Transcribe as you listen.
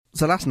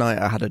So last night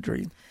I had a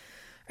dream.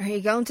 Are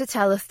you going to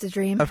tell us the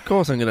dream? Of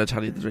course I'm going to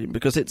tell you the dream,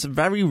 because it's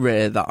very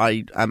rare that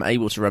I am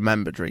able to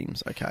remember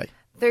dreams, okay?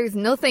 There's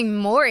nothing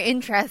more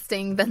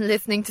interesting than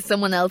listening to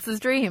someone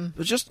else's dream.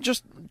 But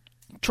just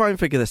try and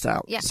figure this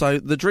out. Yeah. So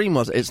the dream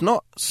was, it's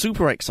not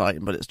super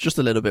exciting, but it's just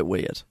a little bit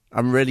weird.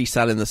 I'm really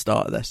selling the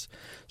start of this.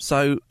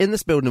 So in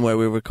this building where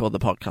we record the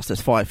podcast,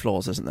 there's 5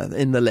 floors, isn't there?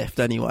 In the lift,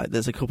 anyway.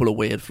 There's a couple of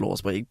weird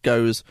floors, but it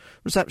goes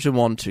reception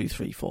 1, 2,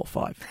 3, 4,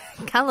 5.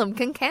 Callum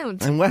can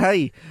count.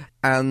 And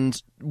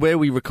and where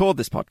we record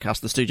this podcast,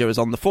 the studio is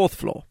on the 4th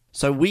floor.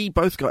 So we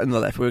both got in the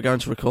lift. We were going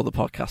to record the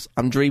podcast.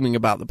 I'm dreaming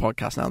about the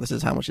podcast now. This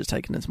is how much it's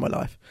taken into my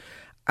life.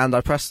 And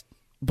I press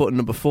button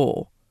number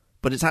 4,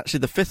 but it's actually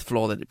the 5th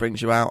floor that it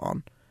brings you out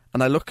on.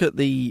 And I look at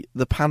the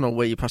panel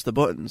where you press the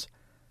buttons,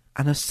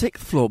 and a 6th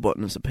floor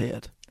button has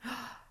appeared.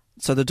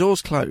 So the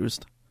door's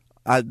closed.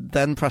 I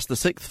then pressed the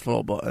 6th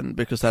floor button,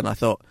 because then I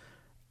thought,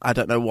 I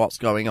don't know what's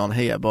going on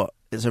here, but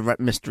it's a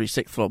mystery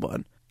 6th floor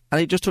button. And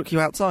it just took you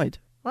outside.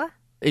 What?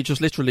 It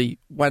just literally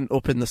went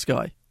up in the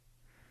sky,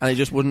 and it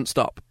just wouldn't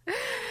stop.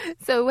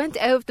 So it went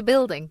out of the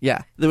building?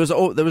 Yeah. There was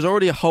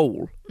already a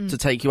hole to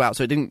take you out,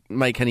 so it didn't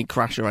make any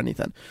crash or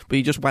anything. But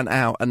you just went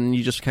out, and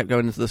you just kept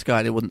going into the sky,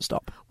 and it wouldn't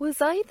stop.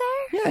 Was I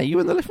there? Yeah, you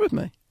were in the lift with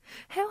me.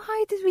 How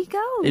high did we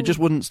go? It just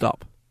wouldn't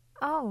stop.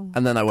 Oh.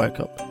 And then I woke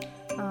up.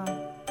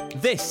 Oh.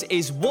 This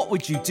is What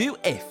Would You Do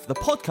If, the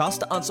podcast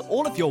to answer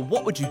all of your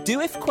What Would You Do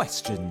If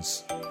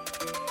questions.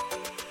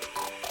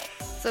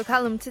 So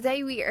Callum,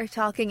 today we are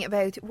talking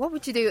about what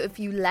would you do if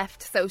you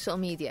left social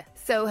media.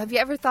 So have you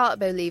ever thought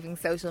about leaving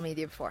social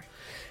media before?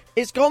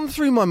 It's gone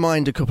through my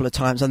mind a couple of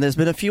times, and there's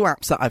been a few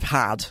apps that I've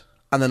had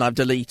and then I've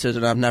deleted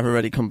and I've never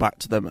really come back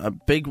to them. A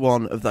big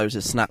one of those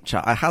is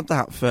Snapchat. I had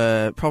that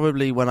for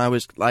probably when I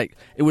was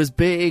it was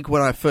big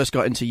when I first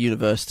got into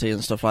university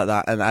and stuff like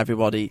that, and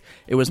everybody,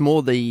 it was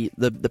more the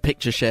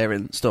picture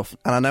sharing stuff.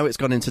 And I know it's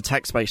gone into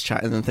text-based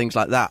chatting and things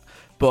like that,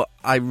 but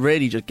I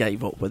really just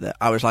gave up with it.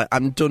 I was like,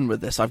 I'm done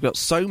with this. I've got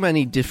so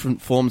many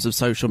different forms of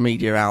social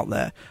media out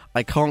there.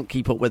 I can't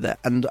keep up with it.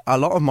 And a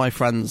lot of my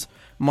friends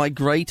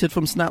migrated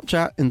from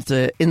Snapchat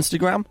into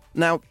Instagram.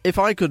 Now, if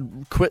I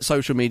could quit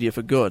social media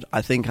for good,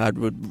 I think I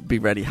would be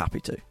really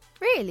happy to.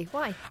 Really?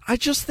 Why? I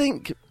just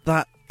think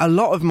that a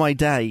lot of my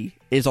day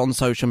is on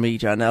social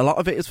media, and a lot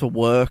of it is for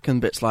work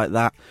and bits like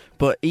that.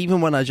 But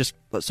even when I just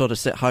sort of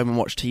sit home and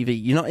watch TV,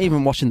 you're not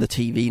even watching the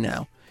TV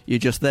now. You're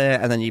just there,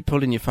 and then you're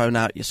pulling your phone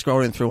out, you're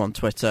scrolling through on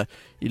Twitter,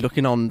 you're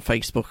looking on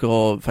Facebook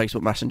or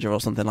Facebook Messenger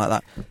or something like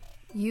that.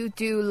 You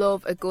do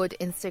love a good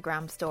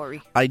Instagram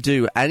story. I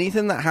do.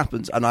 Anything that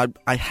happens, and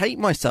I hate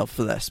myself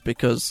for this,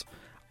 because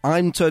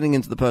I'm turning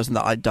into the person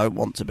that I don't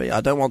want to be. I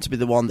don't want to be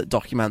the one that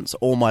documents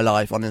all my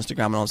life on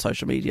Instagram and on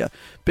social media,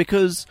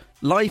 because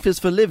life is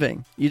for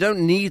living. You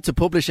don't need to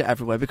publish it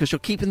everywhere, because you're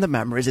keeping the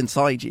memories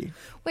inside you.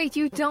 Wait,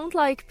 you don't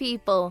like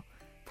people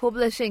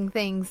publishing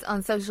things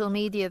on social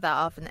media that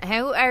often?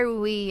 How are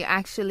we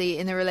actually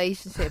in a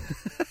relationship?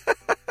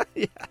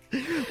 Yeah.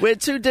 We're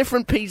two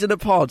different peas in a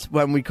pod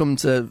when we come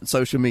to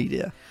social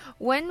media.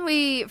 When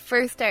we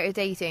first started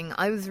dating,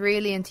 I was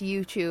really into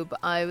YouTube.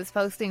 I was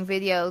posting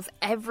videos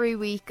every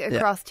week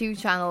across 2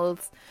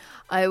 channels.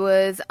 I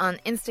was on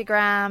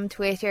Instagram,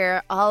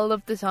 Twitter, all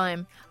of the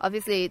time.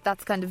 Obviously,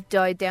 that's kind of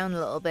died down a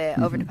little bit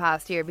over the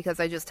past year, because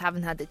I just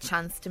haven't had the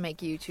chance to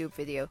make a YouTube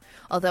video.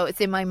 Although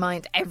it's in my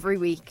mind every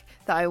week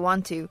that I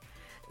want to.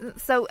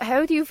 So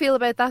how do you feel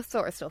about that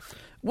sort of stuff?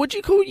 Would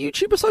you call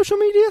YouTube a social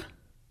media?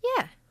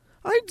 Yeah.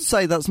 I'd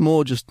say that's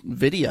more just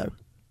video.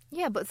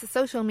 Yeah, but it's a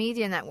social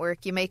media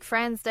network. You make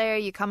friends there,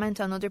 you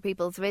comment on other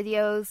people's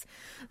videos.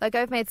 Like,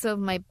 I've made some of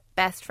my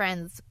best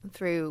friends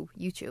through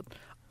YouTube.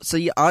 So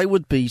yeah, I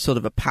would be sort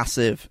of a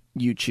passive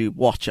YouTube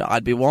watcher.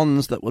 I'd be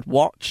ones that would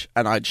watch,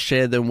 and I'd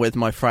share them with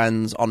my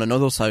friends on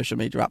another social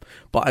media app,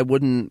 but I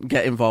wouldn't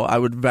get involved. I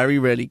would very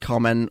rarely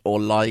comment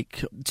or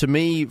like. To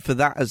me, for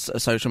that as a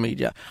social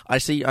media, I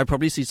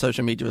probably see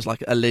social media as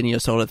like a linear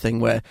sort of thing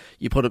where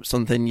you put up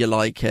something, you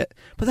like it.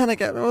 But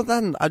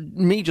then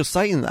me just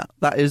saying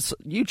that is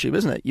YouTube,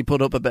 isn't it? You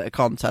put up a bit of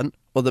content,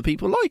 other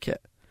people like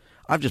it.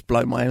 I've just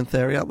blown my own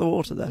theory out the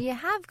water there. You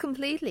have,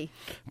 completely.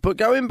 But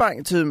going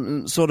back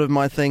to sort of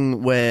my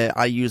thing where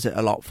I use it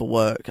a lot for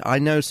work, I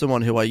know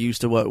someone who I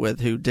used to work with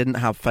who didn't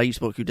have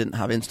Facebook, who didn't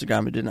have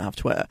Instagram, who didn't have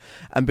Twitter.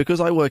 And because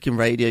I work in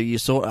radio, you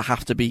sort of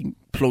have to be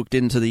plugged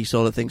into these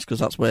sort of things, because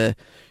that's where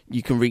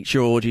you can reach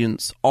your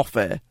audience off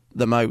air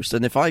the most.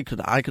 And if I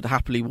could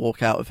happily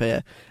walk out of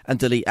here and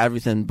delete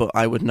everything, but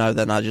I would know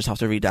then I just have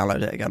to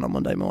re-download it again on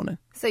Monday morning.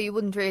 So you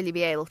wouldn't really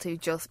be able to,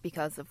 just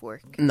because of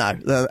work? No,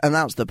 and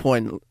that's the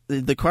point.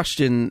 The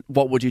question,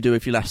 what would you do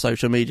if you left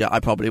social media? I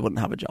probably wouldn't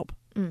have a job.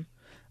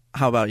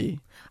 How about you?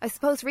 I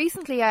suppose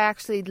recently I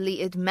actually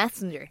deleted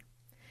Messenger.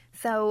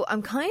 So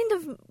I'm kind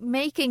of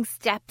making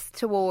steps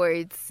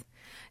towards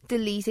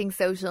deleting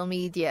social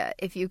media,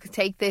 if you could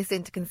take this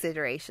into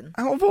consideration.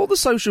 Out of all the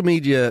social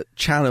media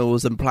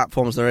channels and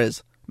platforms there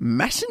is,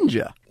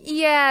 Messenger?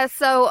 Yeah,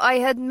 so I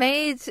had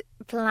made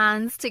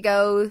plans to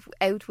go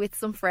out with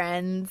some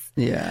friends.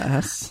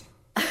 Yes.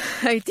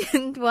 I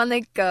didn't want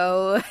to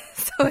go,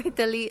 so I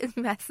deleted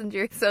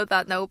Messenger so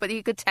that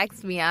nobody could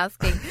text me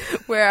asking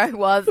where I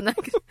was. And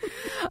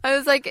I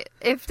was like,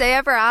 if they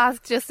ever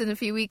ask just in a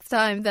few weeks'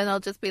 time, then I'll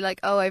just be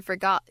like, oh, I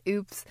forgot,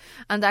 oops.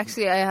 And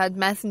actually I had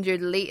Messenger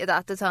deleted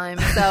at the time,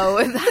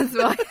 so that's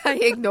why I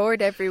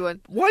ignored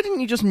everyone. Why didn't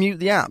you just mute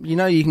the app? You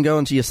know, you can go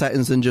into your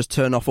settings and just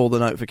turn off all the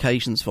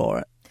notifications for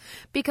it.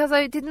 Because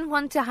I didn't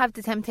want to have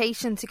the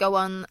temptation to go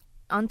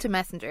onto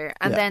Messenger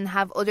and then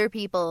have other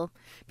people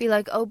be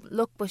like, oh,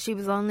 look, but she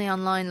was only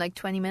online like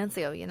 20 minutes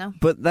ago, you know?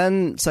 But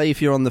then, say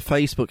if you're on the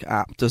Facebook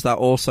app, does that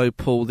also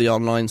pull the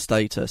online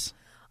status?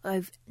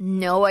 I've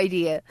no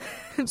idea.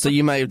 So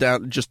you may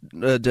have just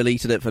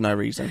deleted it for no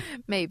reason?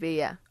 Maybe,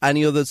 yeah.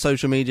 Any other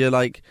social media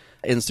like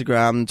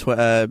Instagram,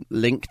 Twitter,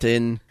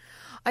 LinkedIn?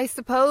 I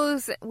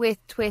suppose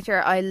with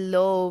Twitter, I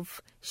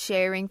love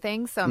sharing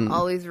things, so I'm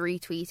always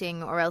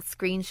retweeting or else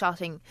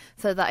screenshotting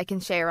so that I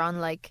can share on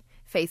like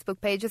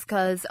Facebook pages,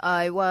 because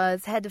I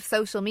was head of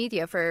social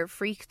media for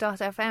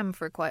Freak.fm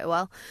for quite a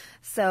while,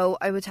 so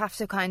I would have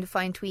to kind of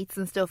find tweets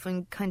and stuff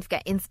and kind of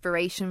get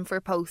inspiration for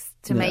posts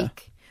to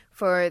make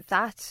for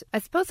that. I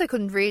suppose I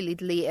couldn't really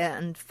delete it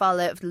and fall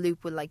out of the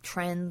loop with like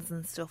trends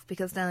and stuff,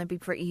 because then I'd be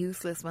pretty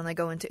useless when I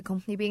go into a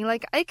company being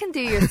like, I can do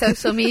your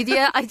social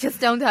media, I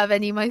just don't have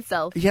any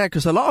myself. Yeah,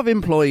 because a lot of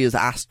employers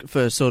ask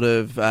for sort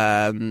of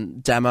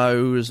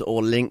demos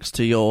or links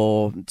to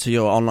your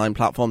online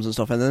platforms and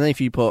stuff, and then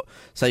if you put,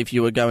 say if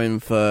you were going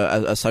for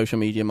a social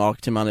media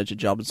marketing manager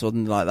job or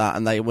something like that,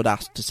 and they would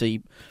ask to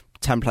see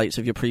templates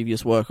of your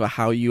previous work or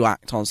how you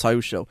act on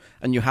social,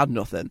 and you had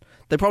nothing,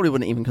 they probably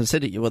wouldn't even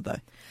consider you, would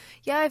they?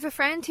 Yeah, I have a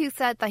friend who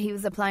said that he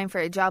was applying for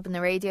a job in the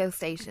radio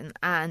station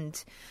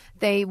and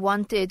they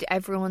wanted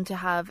everyone to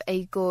have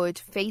a good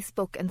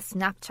Facebook and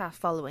Snapchat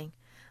following.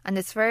 And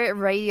it's for a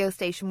radio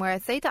station where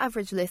I'd say the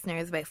average listener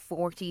is about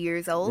 40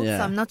 years old. Yeah.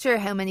 So I'm not sure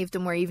how many of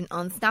them were even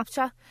on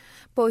Snapchat.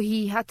 But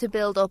he had to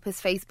build up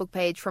his Facebook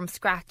page from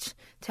scratch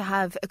to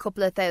have a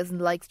couple of thousand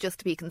likes just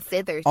to be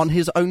considered. On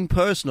his own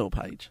personal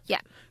page?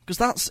 Yeah. Because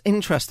that's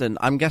interesting.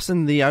 I'm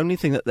guessing the only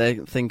thing that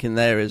they're thinking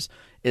there is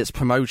it's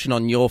promotion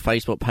on your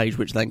Facebook page,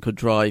 which then could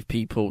drive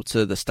people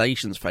to the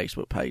station's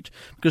Facebook page.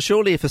 Because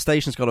surely if a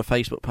station's got a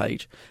Facebook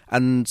page,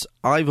 and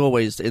I've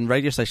always, in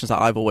radio stations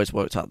that I've always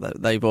worked at,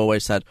 they've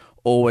always said,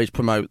 always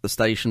promote the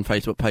station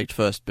Facebook page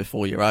first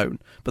before your own.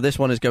 But this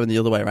one is going the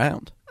other way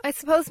around. I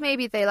suppose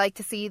maybe they like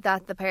to see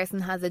that the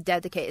person has a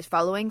dedicated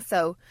following.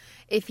 So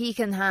if he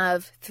can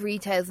have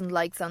 3,000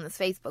 likes on his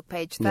Facebook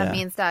page, that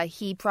means that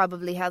he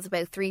probably has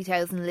about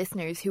 3,000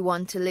 listeners who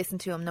want to listen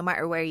to him no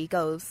matter where he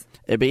goes.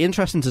 It'd be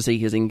interesting to see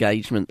his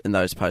engagement in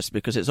those posts,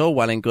 because it's all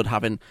well and good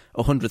having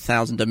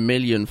 100,000, 1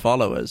 million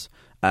followers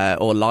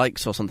or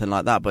likes or something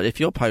like that. But if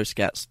your post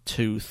gets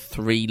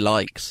 2-3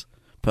 likes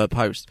per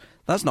post,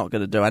 that's not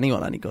going to do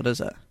anyone any good, is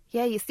it?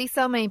 Yeah, you see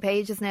so many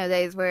pages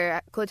nowadays where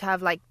it could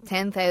have like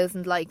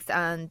 10,000 likes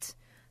and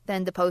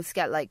then the posts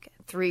get like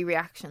 3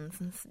 reactions.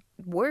 And it's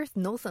worth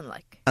nothing,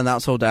 like. And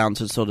that's all down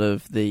to sort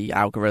of the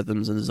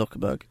algorithms and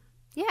Zuckerberg.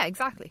 Yeah,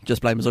 exactly.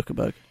 Just blame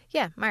Zuckerberg.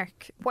 Yeah,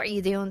 Mark, what are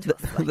you doing to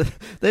us? Like?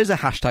 There's a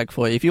hashtag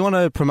for you. If you want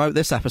to promote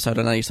this episode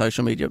on any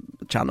social media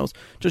channels,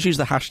 just use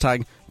the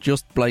hashtag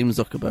just blame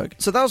Zuckerberg.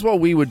 So that's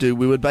what we would do.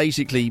 We would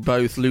basically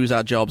both lose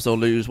our jobs or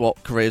lose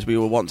what careers we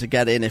would want to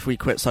get in if we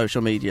quit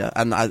social media.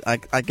 And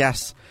I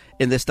guess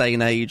in this day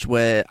and age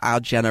where our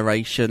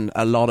generation,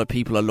 a lot of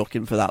people are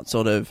looking for that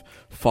sort of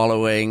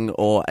following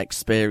or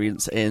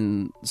experience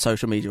in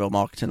social media or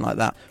marketing like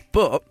that.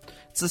 But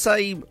to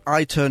say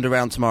I turned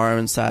around tomorrow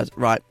and said,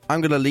 right, I'm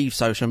going to leave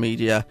social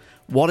media,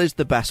 what is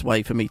the best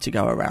way for me to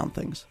go around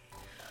things?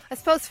 I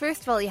suppose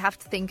first of all you have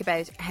to think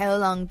about how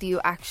long do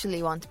you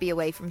actually want to be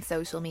away from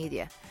social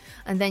media,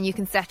 and then you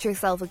can set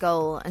yourself a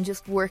goal and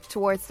just work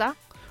towards that.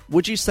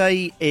 Would you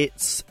say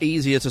it's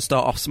easier to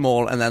start off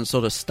small and then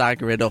sort of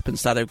stagger it up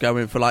instead of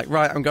going for like,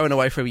 right, I'm going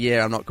away for a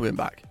year, I'm not coming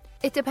back?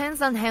 It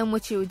depends on how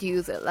much you would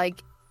use it.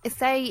 Like,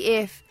 say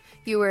if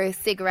you were a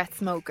cigarette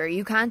smoker,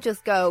 you can't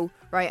just go,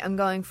 right, I'm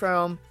going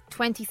from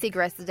 20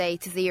 cigarettes a day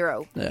to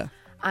 0. Yeah.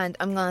 And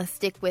I'm going to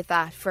stick with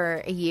that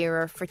for a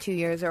year or for 2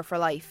 years or for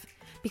life.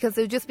 Because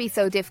it would just be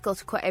so difficult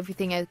to cut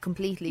everything out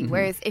completely. Mm-hmm.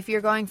 Whereas if you're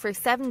going for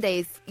 7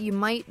 days, you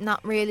might not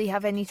really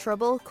have any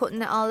trouble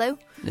cutting it all out.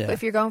 Yeah. But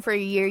if you're going for a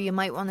year, you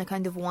might want to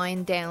kind of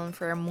wind down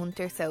for a month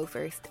or so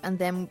first and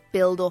then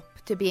build up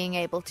to being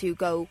able to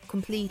go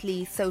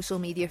completely social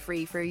media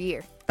free for a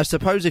year. I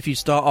suppose if you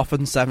start off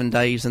on 7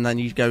 days and then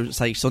you go,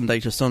 say, Sunday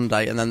to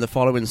Sunday, and then the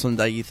following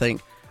Sunday you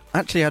think,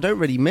 actually, I don't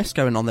really miss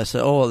going on this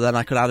at all, then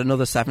I could add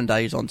another 7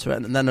 days onto it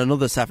and then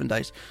another 7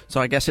 days. So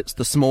I guess it's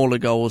the smaller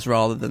goals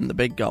rather than the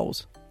big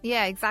goals.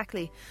 Yeah,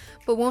 exactly.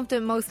 But one of the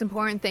most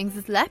important things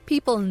is let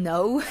people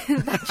know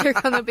that you're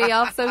going to be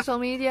off social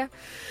media.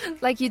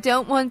 Like, you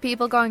don't want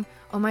people going,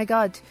 oh my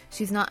God,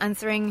 she's not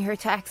answering her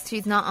text,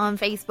 she's not on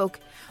Facebook.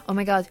 Oh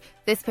my God,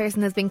 this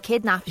person has been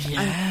kidnapped.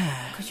 Yeah.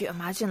 And could you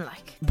imagine,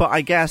 like? But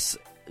I guess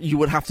you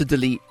would have to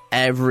delete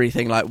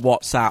everything like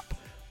WhatsApp,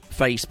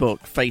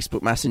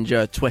 Facebook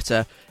Messenger,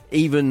 Twitter,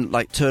 even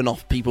like turn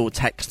off people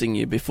texting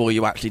you before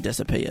you actually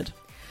disappeared.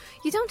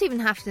 You don't even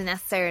have to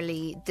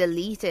necessarily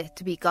delete it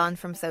to be gone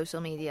from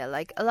social media.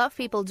 Like, a lot of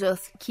people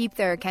just keep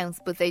their accounts,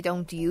 but they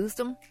don't use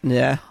them.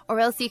 Yeah. Or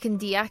else you can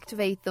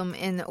deactivate them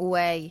in a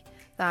way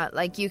that,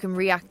 like, you can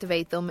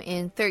reactivate them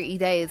in 30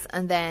 days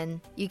and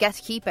then you get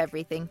to keep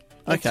everything.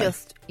 It's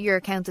just your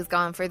account is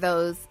gone for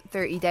those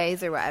 30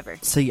 days or whatever.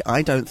 See,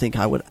 I don't think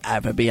I would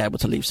ever be able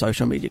to leave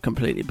social media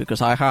completely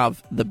because I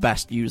have the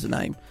best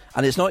username.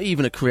 And it's not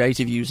even a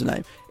creative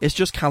username. It's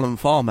just Callum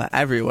Farmer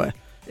everywhere.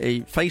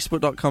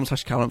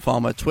 Facebook.com/Callum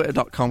Farmer,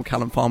 Twitter.com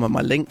Callum Farmer,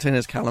 my LinkedIn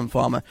is Callum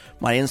Farmer,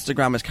 my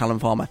Instagram is Callum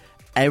Farmer.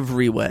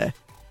 Everywhere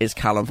is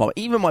Callum Farmer.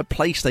 Even my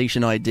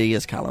PlayStation ID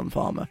is Callum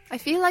Farmer. I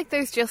feel like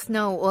there's just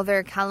no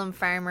other Callum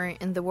Farmer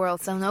in the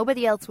world, so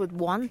nobody else would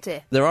want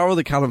it. There are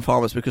other Callum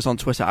Farmers because on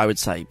Twitter, I would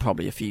say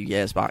probably a few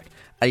years back,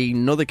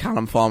 another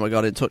Callum Farmer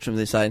got in touch with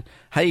me saying,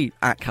 hey,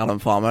 @Callum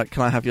Farmer,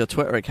 can I have your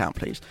Twitter account,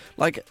 please?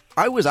 Like,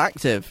 I was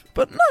active,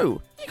 but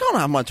no, you can't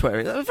have my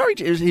Twitter.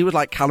 He was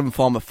like Callum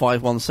Farmer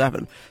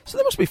 517, so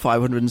there must be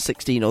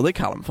 516 other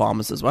Callum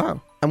Farmers as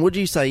well. And would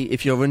you say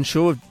if you're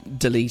unsure of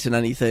deleting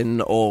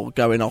anything or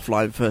going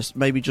offline first,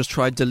 maybe just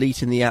try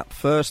deleting the app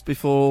first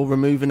before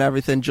removing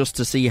everything just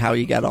to see how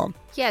you get on?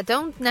 Yeah,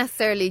 don't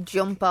necessarily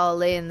jump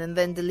all in and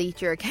then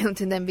delete your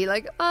account and then be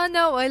like, oh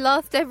no, I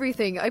lost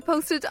everything. I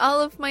posted all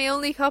of my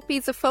only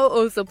copies of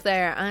photos up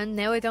there and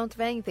now I don't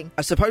have anything.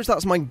 I suppose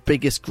that's my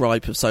biggest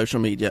gripe of social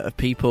media, of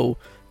people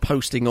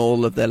posting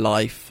all of their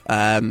life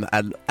and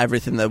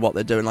everything what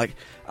they're doing. Like,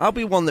 I'll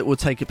be one that will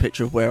take a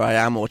picture of where I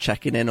am or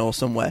checking in or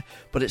somewhere,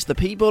 but it's the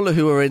people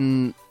who are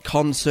in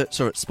concerts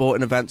or at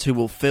sporting events who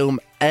will film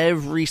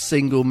every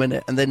single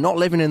minute and they're not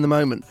living in the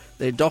moment,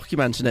 they're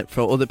documenting it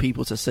for other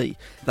people to see.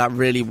 That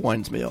really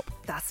winds me up.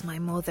 That's my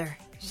mother.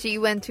 She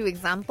went to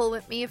Example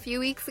with me a few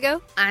weeks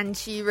ago and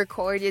she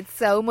recorded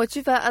so much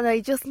of it and I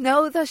just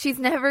know that she's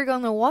never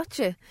going to watch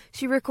it.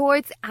 She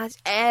records at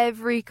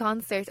every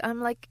concert. I'm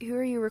like, who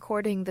are you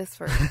recording this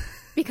for?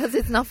 Because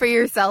it's not for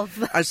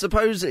yourself. I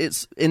suppose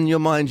it's in your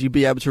mind you'd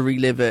be able to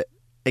relive it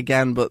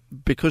again, but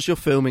because you're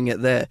filming it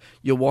there,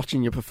 you're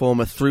watching your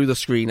performer through the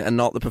screen and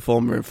not the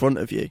performer in front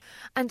of you.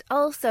 And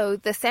also,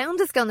 the sound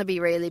is going to be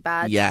really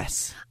bad.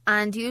 Yes.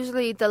 And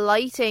usually the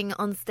lighting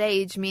on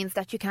stage means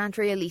that you can't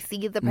really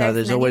see the person. No,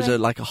 there's always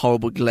a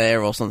horrible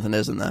glare or something,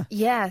 isn't there?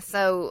 Yeah,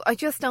 so I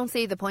just don't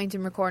see the point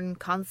in recording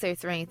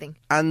concerts or anything.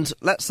 And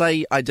let's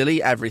say I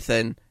delete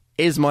everything.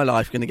 Is my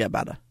life going to get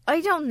better?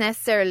 I don't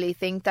necessarily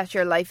think that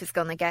your life is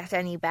going to get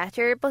any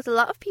better, but a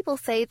lot of people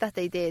say that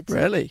they did.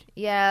 Really?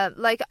 Yeah,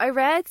 like I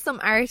read some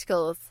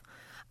articles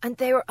and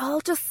they were all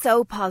just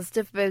so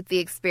positive about the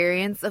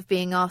experience of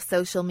being off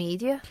social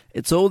media.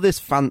 It's all this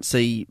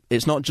fancy,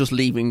 it's not just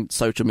leaving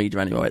social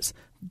media anymore, it's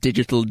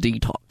digital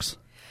detox.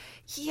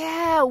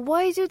 Yeah,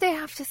 why do they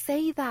have to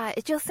say that?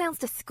 It just sounds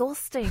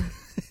disgusting.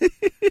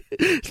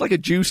 It's like a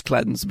juice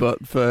cleanse,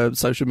 but for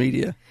social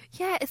media.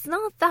 Yeah, it's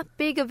not that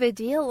big of a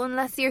deal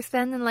unless you're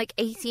spending like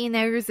 18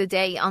 hours a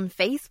day on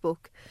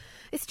Facebook.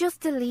 It's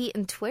just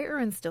deleting Twitter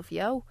and stuff,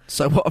 yo.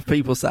 So what have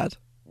people said?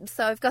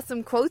 So I've got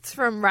some quotes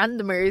from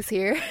randomers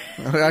here.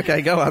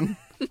 Okay, go on.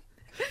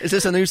 Is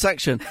this a new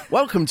section?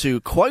 Welcome to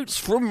Quotes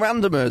from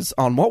Randomers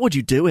on What Would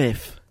You Do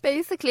If?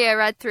 Basically, I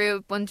read through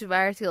a bunch of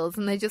articles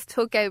and I just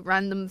took out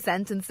random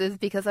sentences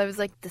because I was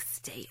like, the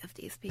state of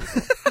these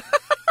people.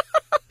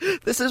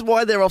 This is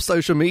why they're off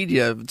social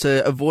media,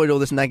 to avoid all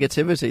this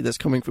negativity that's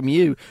coming from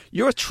you.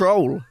 You're a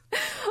troll.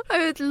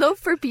 I would love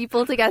for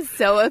people to get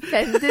so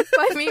offended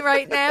by me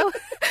right now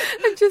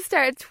and just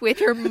start a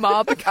Twitter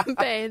mob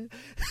campaign.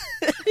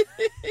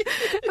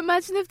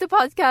 Imagine if the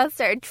podcast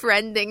started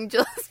trending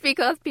just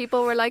because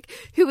people were like,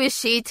 who is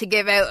she to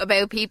give out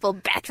about people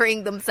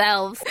bettering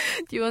themselves?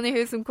 Do you want to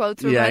hear some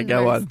quotes from randomers? Yeah,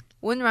 go on.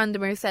 One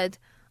randomer said,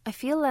 I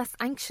feel less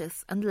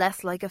anxious and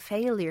less like a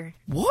failure.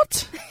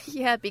 What?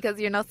 Yeah, because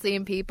you're not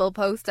seeing people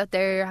post that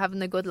they're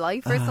having a good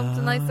life or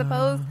something, I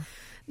suppose.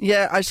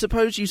 Yeah, I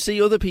suppose you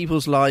see other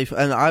people's life,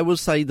 and I will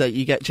say that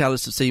you get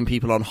jealous of seeing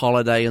people on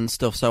holiday and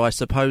stuff, so I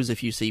suppose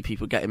if you see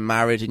people getting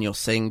married and you're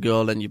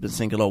single and you've been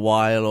single a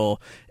while, or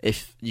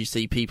if you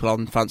see people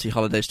on fancy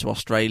holidays to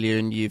Australia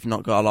and you've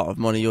not got a lot of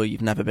money or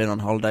you've never been on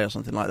holiday or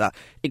something like that,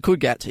 it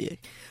could get to you.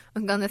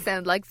 I'm going to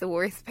sound like the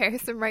worst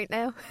person right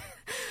now.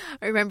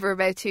 I remember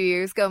about 2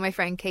 years ago, my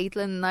friend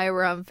Caitlin and I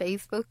were on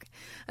Facebook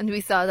and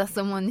we saw that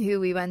someone who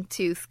we went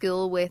to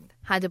school with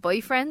had a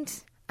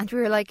boyfriend. And we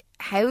were like,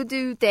 how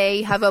do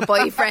they have a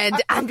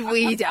boyfriend and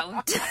we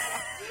don't?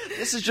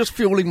 This is just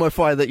fueling my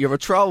fire that you're a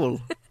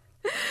troll.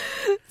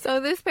 So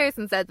this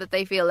person said that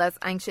they feel less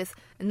anxious.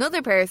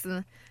 Another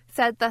person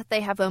said that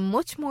they have a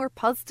much more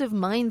positive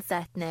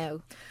mindset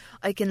now.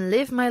 I can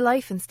live my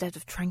life instead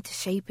of trying to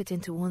shape it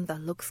into one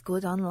that looks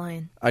good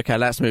online. Okay,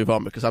 let's move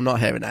on because I'm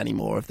not hearing any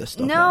more of this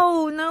stuff.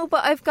 No,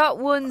 but I've got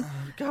one.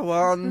 Go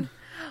on.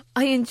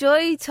 I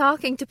enjoy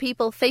talking to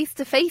people face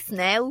to face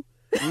now.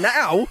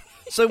 Now?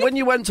 So when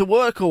you went to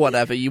work or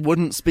whatever, you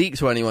wouldn't speak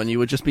to anyone. You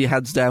would just be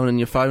heads down on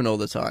your phone all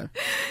the time.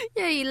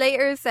 Yeah, he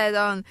later said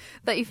on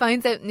that he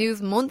finds out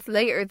news months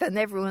later than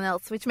everyone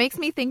else, which makes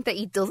me think that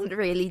he doesn't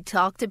really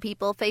talk to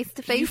people face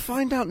to You face.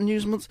 find out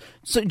news months.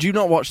 So do you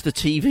not watch the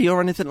TV or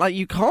anything? Like,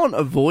 you can't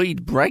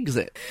avoid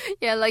Brexit.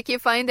 Yeah, like you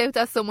find out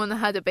that someone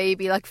had a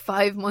baby like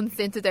 5 months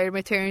into their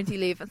maternity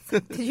leave. And so,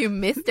 did you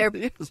miss their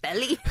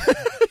belly?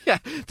 Yeah.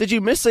 Did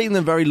you miss seeing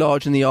them very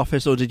large in the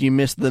office, or did you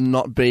miss them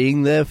not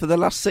being there for the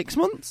last 6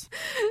 months?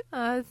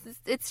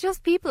 It's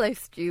just people are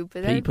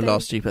stupid. People are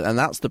stupid, and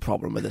that's the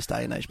problem with this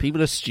day and age.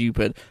 People are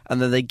stupid,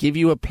 and then they give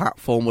you a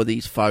platform with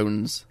these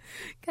phones.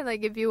 Can I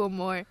give you one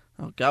more?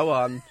 Oh, go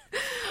on.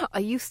 I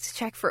used to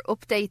check for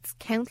updates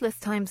countless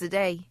times a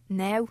day.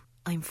 Now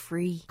I'm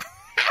free.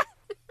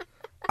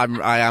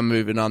 I am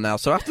moving on now.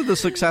 So after the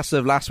success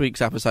of last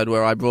week's episode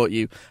where I brought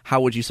you How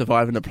Would You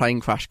Survive in a Plane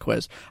Crash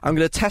quiz, I'm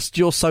going to test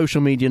your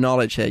social media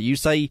knowledge here. You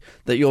say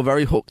that you're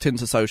very hooked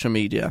into social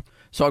media.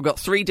 So I've got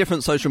 3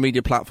 different social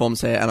media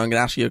platforms here, and I'm going to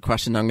ask you a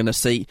question. I'm going to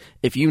see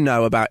if you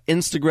know about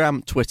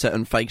Instagram, Twitter,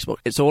 and Facebook.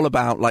 It's all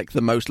about like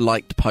the most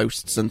liked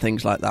posts and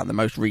things like that, the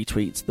most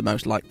retweets, the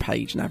most liked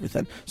page and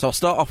everything. So I'll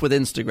start off with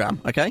Instagram,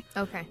 okay?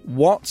 Okay.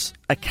 What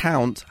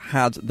account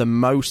had the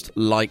most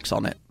likes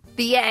on it?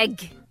 The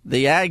egg.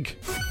 The egg.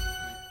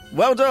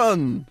 Well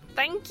done.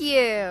 Thank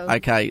you.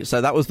 Okay, so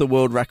that was the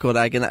world record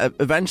egg, and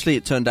eventually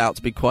it turned out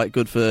to be quite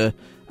good for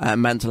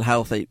mental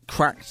health. It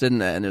cracked,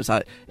 didn't it? And it was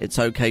like, it's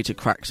okay to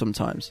crack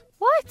sometimes.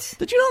 What?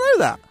 Did you not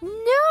know that?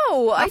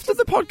 No. After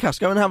the podcast,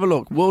 go and have a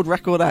look. World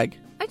record egg.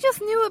 I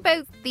just knew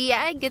about the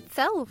egg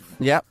itself.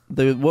 Yep,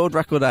 the world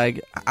record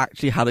egg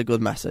actually had a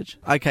good message.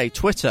 Okay,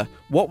 Twitter.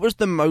 What was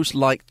the most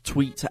liked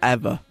tweet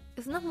ever?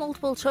 Isn't that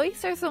multiple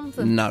choice or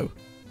something? No.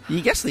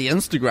 You guessed the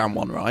Instagram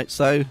one, right?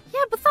 So.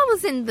 Yeah, but that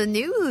was in the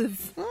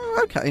news.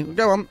 Okay,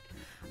 go on.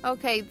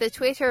 Okay, the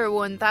Twitter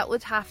one, that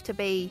would have to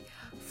be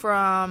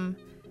from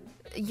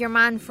your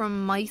man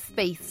from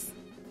MySpace.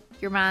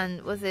 Your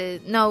man, was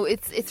it? No,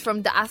 it's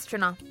from the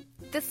astronaut.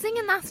 The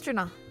singing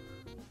astronaut.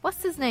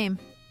 What's his name?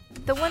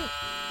 The one...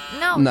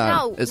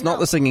 No, it's not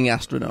the singing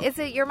astronaut. Is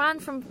it your man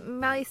from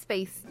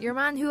MySpace? Your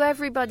man who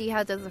everybody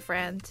had as a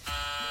friend?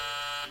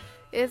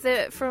 Is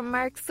it from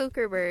Mark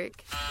Zuckerberg?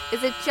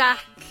 Is it Jack?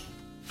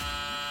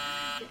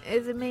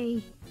 Is it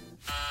me?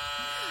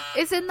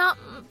 Is it not?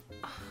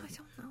 I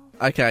don't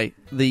know. Okay,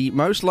 the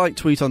most liked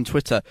tweet on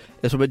Twitter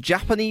is from a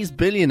Japanese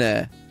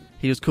billionaire.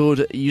 He was called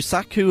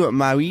Yusaku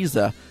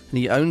Mauiza, and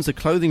he owns a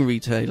clothing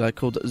retailer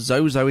called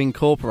Zozo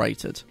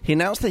Incorporated. He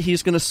announced that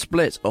he's going to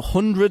split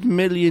 100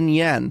 million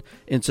yen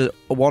into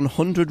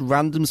 100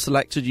 random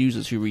selected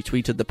users who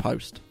retweeted the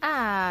post.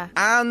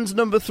 And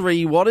number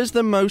 3, what is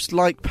the most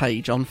liked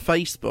page on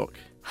Facebook?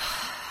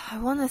 I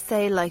want to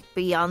say like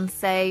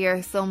Beyonce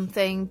or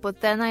something,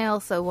 but then I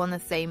also want to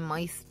say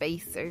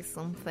MySpace or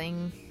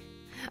something.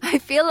 I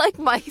feel like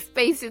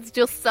MySpace is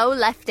just so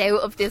left out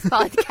of this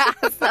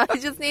podcast. I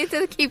just need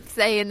to keep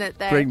saying it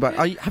there. Bring back.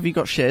 Have you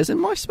got shares in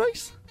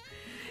MySpace?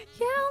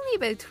 Yeah, only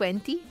about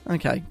 20.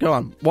 Okay, go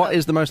on. What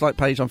is the most liked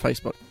page on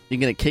Facebook?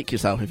 You're going to kick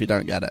yourself if you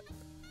don't get it.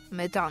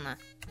 Madonna.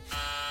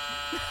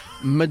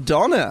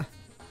 Madonna?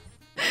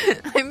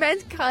 I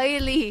meant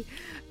Kylie.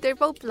 They're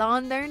both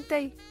blonde, aren't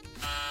they?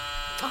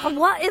 Oh,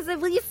 what is it?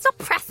 Will you stop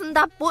pressing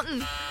that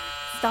button?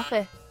 Stop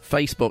it.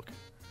 Facebook.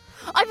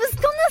 I was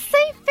going to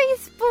say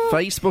Facebook.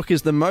 Facebook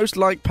is the most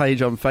liked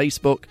page on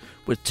Facebook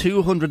with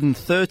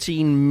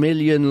 213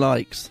 million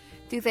likes.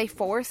 Do they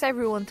force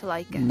everyone to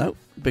like it? No,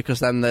 because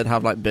then they'd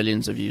have like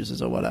billions of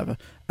users or whatever.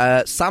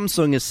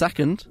 Samsung is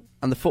second,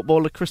 and the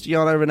footballer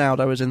Cristiano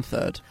Ronaldo is in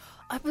third.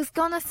 I was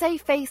going to say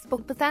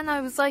Facebook, but then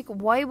I was like,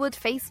 why would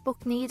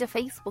Facebook need a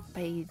Facebook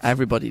page?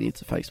 Everybody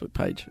needs a Facebook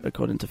page,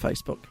 according to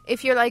Facebook.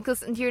 If you're like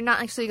us and you're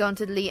not actually going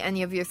to delete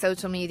any of your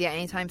social media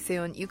anytime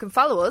soon, you can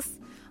follow us.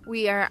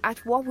 We are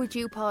at What Would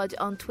You Pod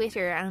on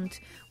Twitter, and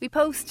we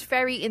post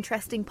very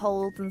interesting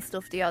polls and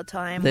stuff the odd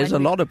time. There's a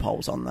lot of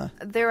polls on there.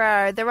 There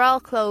are. They're all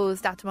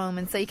closed at the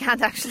moment, so you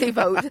can't actually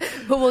vote.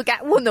 But we'll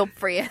get one up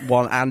for you.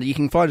 And you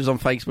can find us on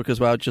Facebook as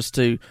well, just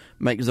to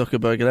make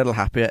Zuckerberg a little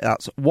happier.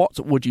 That's What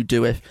Would You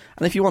Do If?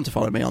 And if you want to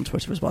follow me on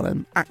Twitter as well,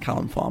 then at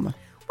Callum Farmer.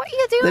 What are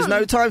you doing? There's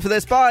no time for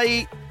this.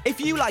 Bye.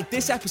 If you like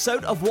this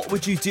episode of What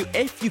Would You Do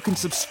If, you can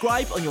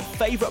subscribe on your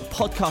favourite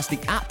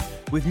podcasting app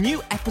with new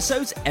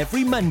episodes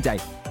every Monday.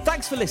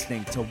 Thanks for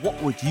listening to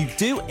What Would You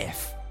Do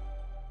If?